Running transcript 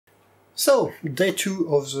So, day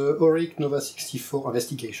 2 of the Oric Nova 64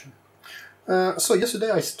 investigation. So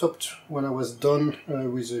yesterday I stopped when I was done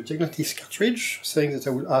with the diagnostic cartridge, saying that I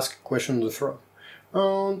would ask a question on the forum.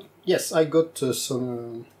 And yes, I got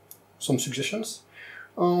some suggestions,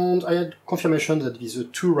 and I had confirmation that these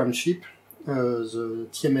two RAM chip, the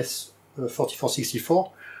TMS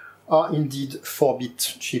 4464, are indeed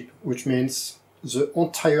 4-bit chip, which means the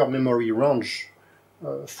entire memory range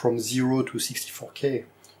from 0 to 64K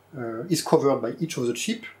is covered by each of the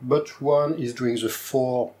chip, but one is doing the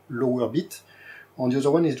 4 lower bit, and the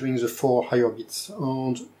other one is doing the 4 higher bits.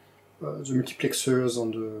 And the multiplexers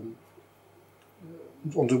on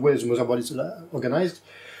the way the motherboard is organized,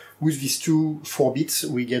 with these two 4 bits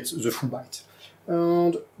we get the full byte.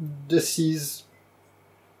 And this is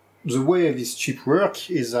the way this chip work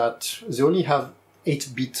is that they only have 8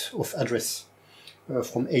 bit of address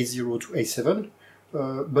from A0 to A7.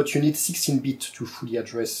 But you need 16-bit to fully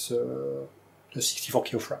address the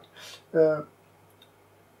 64K of RAM.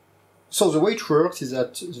 So the way it works is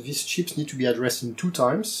that these chips need to be addressed in 2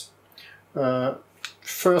 times.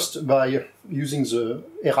 First by using the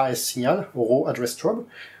RAS signal, or raw address strobe,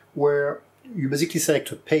 where you basically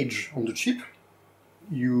select a page on the chip,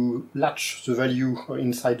 you latch the value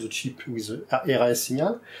inside the chip with the RAS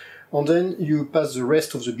signal, and then you pass the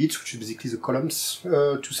rest of the bits, which is basically the columns,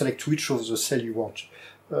 to select which of the cell you want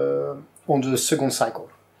on the second cycle,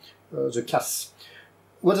 the CAS.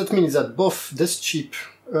 What that means is that both this chip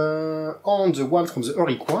and the one from the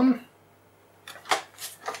Oric one,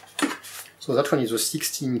 so that one is the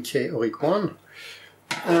 16K Oric one,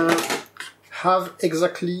 have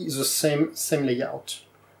exactly the same layout.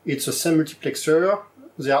 It's the same multiplexer.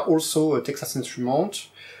 They are also a Texas Instrument,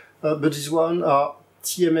 but these ones are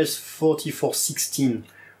TMS 4416,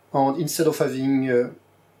 and instead of having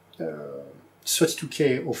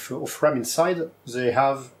 32K of RAM inside, they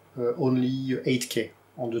have only 8K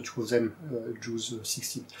on the two of them, Juice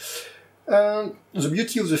 16. And the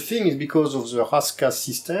beauty of the thing is because of the RAS-CAS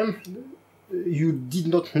system, you did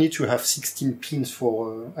not need to have 16 pins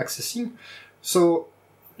for accessing, so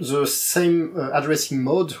the same addressing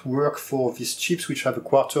mode work for these chips which have a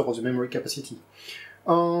quarter of the memory capacity.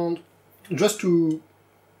 And just to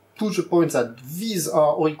push the point that these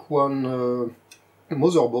are Oric 1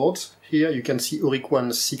 motherboards. Here you can see Oric 1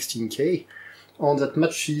 16K, and that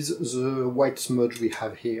matches the white smudge we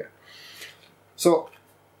have here. So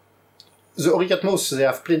the Oric Atmos, they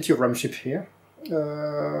have plenty of RAM chip here,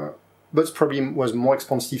 but probably was more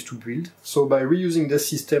expensive to build. So by reusing the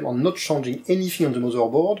system and not changing anything on the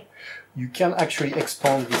motherboard, you can actually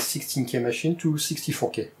expand this 16K machine to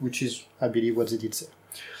 64K, which is, I believe, what they did say.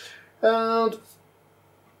 And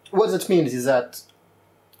what that means is that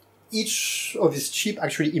each of these chips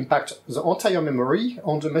actually impact the entire memory,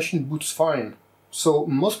 and the machine boots fine. So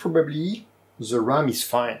most probably the RAM is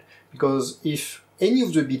fine, because if any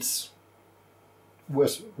of the bits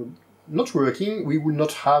was not working, we would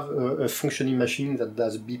not have a functioning machine that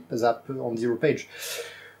does beep zap on 0 page.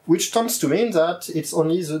 Which tends to mean that it's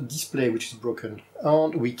only the display which is broken.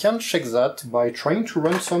 And we can check that by trying to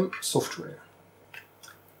run some software.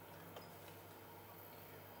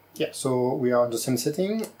 Yeah, so we are on the same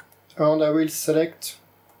setting, and I will select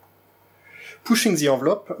pushing the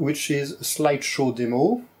envelope, which is a slideshow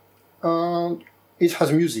demo, and it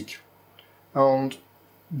has music. And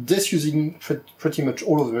this using pretty much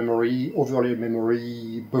all of the memory, overlay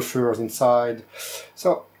memory, buffers inside.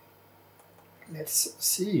 So let's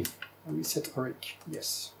see. Reset Oric.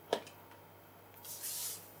 Yes.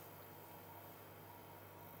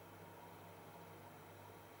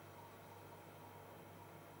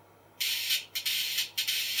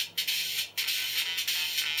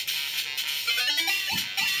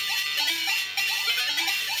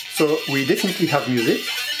 So we definitely have music.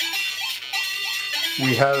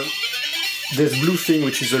 We have this blue thing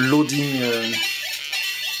which is a loading, and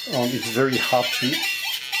it's very hard to...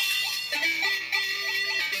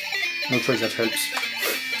 Not sure if that helps.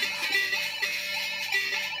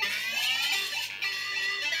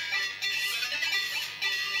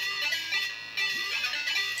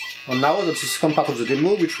 And now that's the second part of the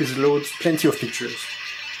demo, which will load plenty of pictures.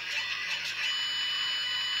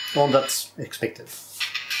 And that's expected.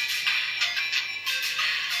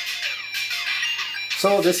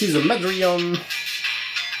 So this is a Madrian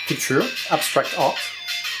picture, abstract art.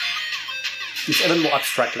 It's even more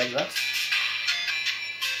abstract like that.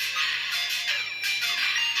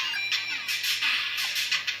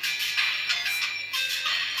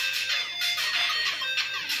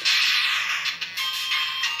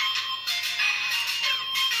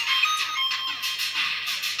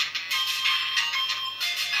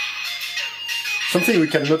 Something we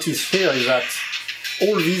can notice here is that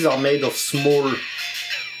all these are made of small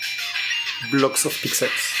blocks of pixels.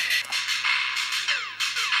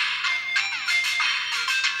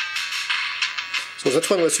 So that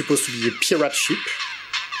one was supposed to be a pirate ship.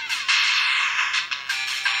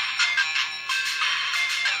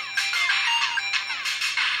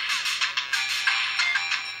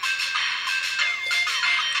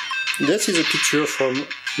 This is a picture from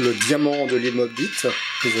le diamant de l'île Maudite,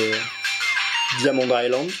 the Diamond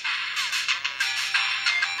Island.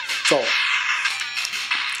 So,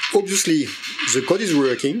 obviously the code is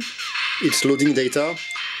working, it's loading data,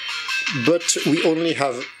 but we only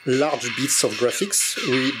have large bits of graphics,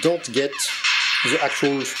 we don't get the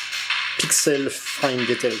actual pixel fine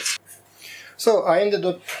details. So I ended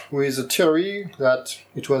up with a theory that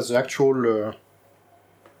it was the actual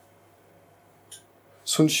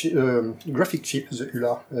graphic chip, the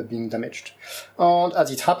ULA, being damaged. And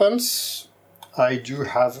as it happens, I do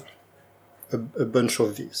have a bunch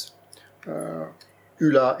of these.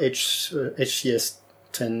 ULA HCS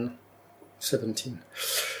 1017.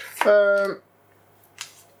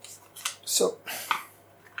 So,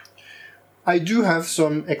 I do have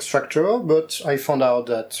some extractor, but I found out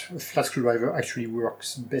that a flat screwdriver actually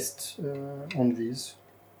works best on these.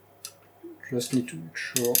 Just need to make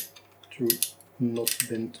sure to not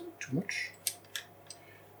bend too much.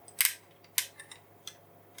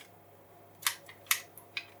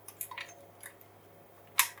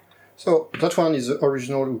 So that one is the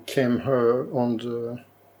original who came on the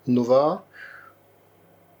Nova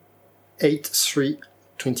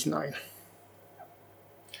 8329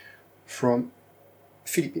 from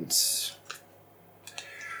Philippines.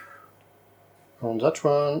 On that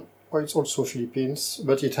one, well, it's also Philippines,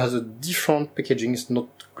 but it has a different packaging, it's not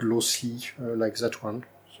glossy like that one.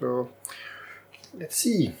 So let's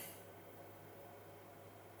see.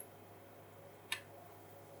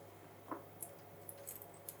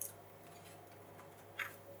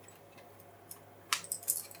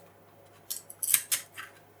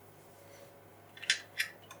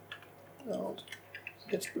 And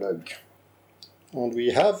let's plug. And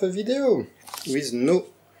we have a video with no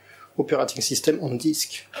operating system on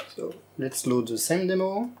disk. So let's load the same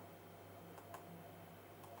demo.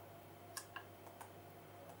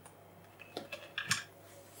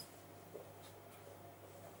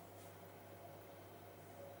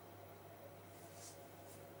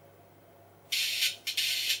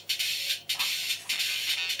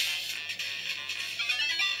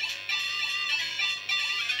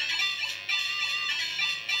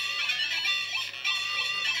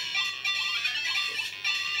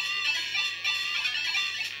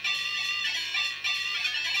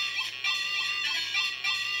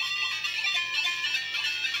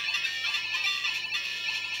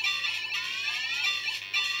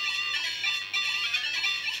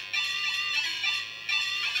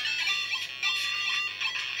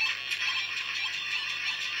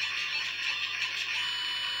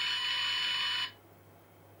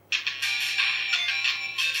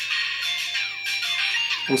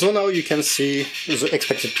 And so now you can see the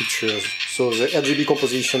expected pictures. So the RGB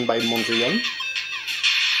composition by Mondrian.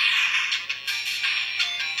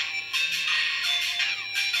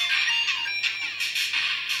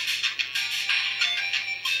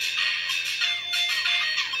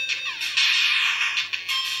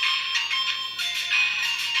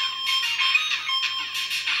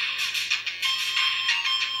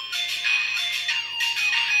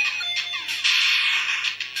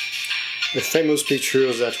 The famous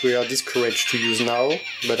pictures that we are discouraged to use now,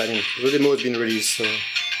 but I mean, the demo has been released, so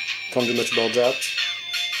can't do much about that.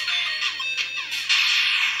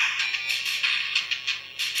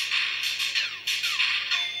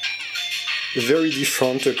 A very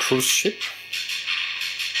different cruise ship.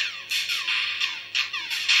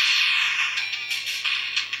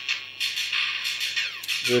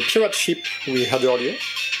 The pirate ship we had earlier.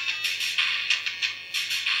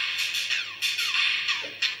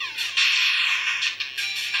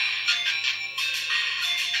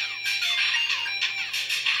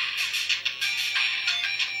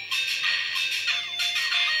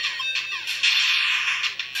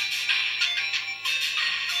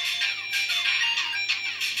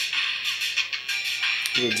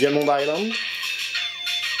 The Diamond Island.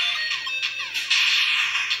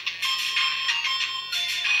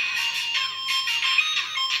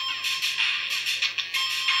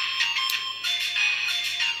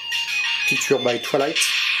 Picture by Twilight.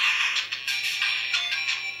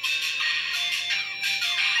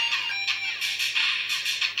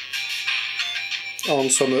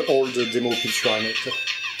 And some old demo picture I made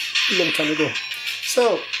a long time ago.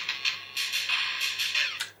 So,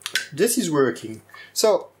 this is working.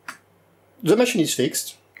 So, the machine is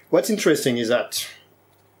fixed. What's interesting is that,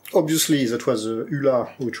 obviously, that was ULA,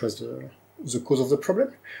 which was the cause of the problem,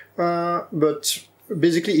 but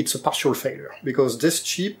basically it's a partial failure, because this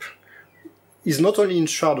chip is not only in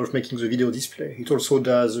charge of making the video display, it also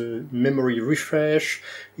does a memory refresh,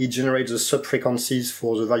 it generates the sub-frequencies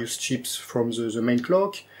for the various chips from the main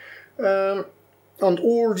clock, and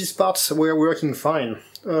all these parts were working fine.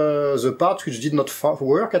 The part which did not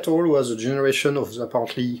work at all was the generation of the,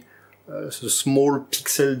 apparently the small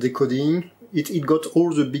pixel decoding. It got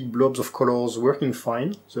all the big blobs of colors working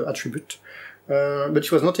fine, the attribute, but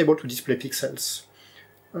it was not able to display pixels.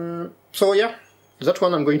 So yeah, that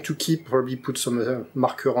one I'm going to keep, probably put some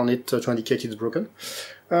marker on it to indicate it's broken.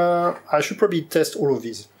 I should probably test all of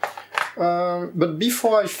these. But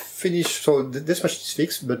before I finish, so this machine is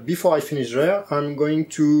fixed, but before I finish there, I'm going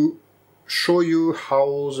to show you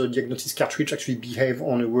how the diagnostic cartridge actually behave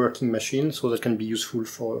on a working machine, so that can be useful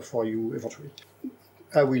for you eventually.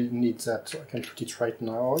 I will need that, so I can put it right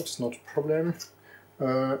now, it's not a problem.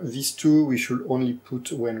 These two we should only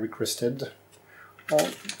put when requested,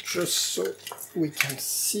 just so we can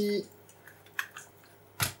see.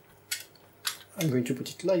 I'm going to put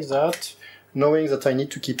it like that, knowing that I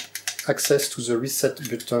need to keep access to the reset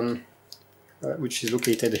button, which is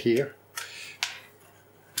located here.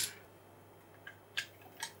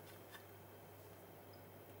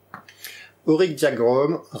 Oric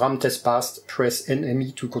diagram, RAM test passed, press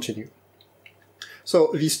NME to continue.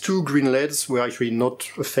 So these two green LEDs were actually not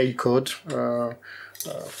a fail code.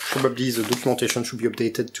 Probably the documentation should be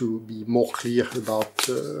updated to be more clear about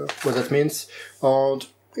what that means. And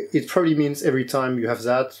it probably means every time you have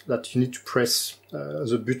that you need to press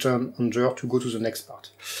the button under to go to the next part.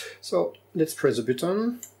 So let's press the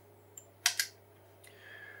button.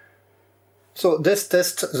 So this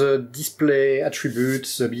tests the display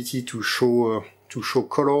attributes, the ability to show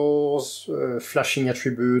colors, flashing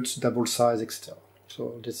attributes, double size, etc.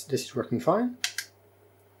 So this is working fine.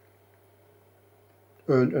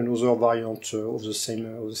 Another variant of the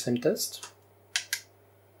same test.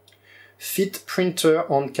 Fit printer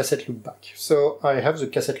on cassette loopback. So I have the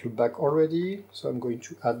cassette loopback already, so I'm going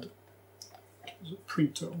to add the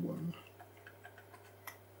printer one.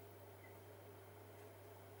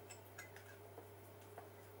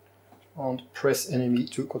 And press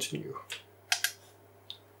NME to continue.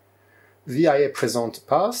 VIA present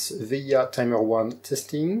pass, VIA timer 1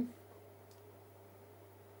 testing,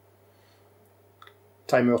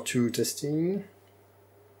 timer 2 testing,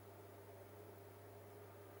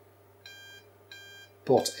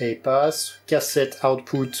 port A pass, cassette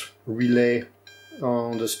output relay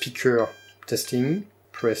on the speaker testing,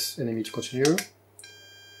 press NME to continue,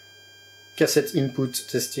 cassette input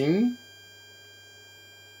testing,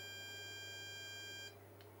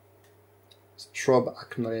 strobe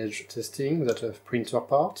acknowledge testing, that's a printer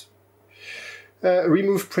part.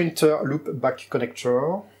 Remove printer loop back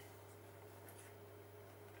connector.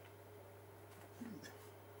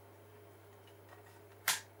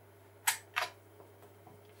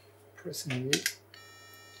 Press NME.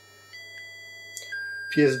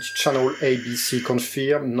 PSG channel ABC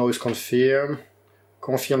confirm, noise confirm.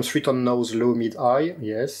 Confirm switch on nose low mid high,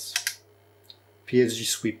 yes. PSG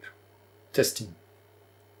sweep, testing.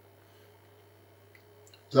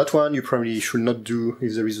 That one you probably should not do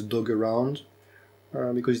if there is a dog around,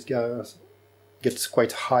 because it gets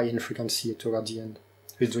quite high in frequency toward the end.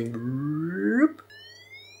 It's doing bloop.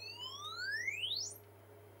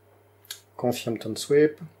 Confirm turn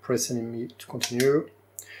sweep, press NME to continue.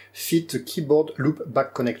 Fit the keyboard loop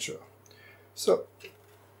back connector. So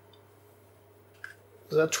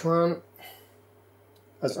that one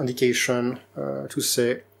has indication to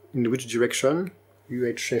say in which direction.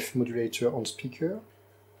 UHF modulator on speaker.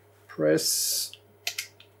 Press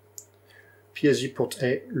PSG port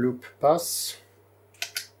A loop pass.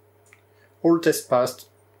 All test passed.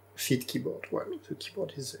 Fit keyboard. Well, the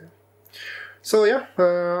keyboard is there. So yeah,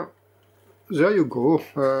 there you go.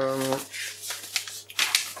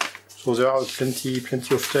 So there are plenty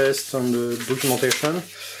of tests and documentation.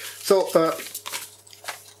 So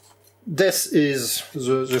this is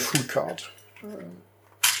the full card.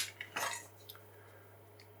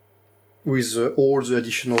 With all the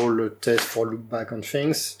additional tests for loopback and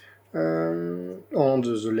things, on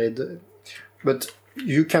the LED. But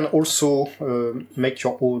you can also make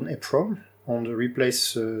your own EPROM and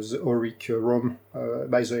replace the Oric ROM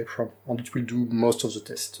by the EPROM, and it will do most of the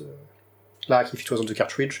tests, like if it was on the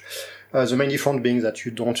cartridge. The main difference being that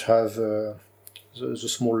you don't have the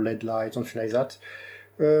small LED light, something like that.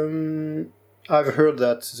 I've heard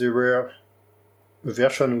that there were a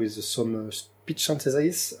version with some pitch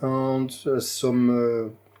synthesis and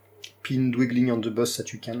some pin dwiggling on the bus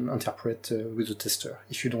that you can interpret with the tester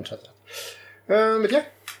if you don't have that. But yeah,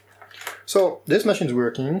 so this machine is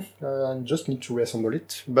working. I just need to reassemble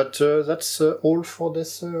it, but that's all for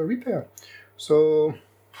this repair. So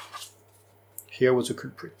here was the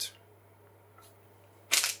culprit.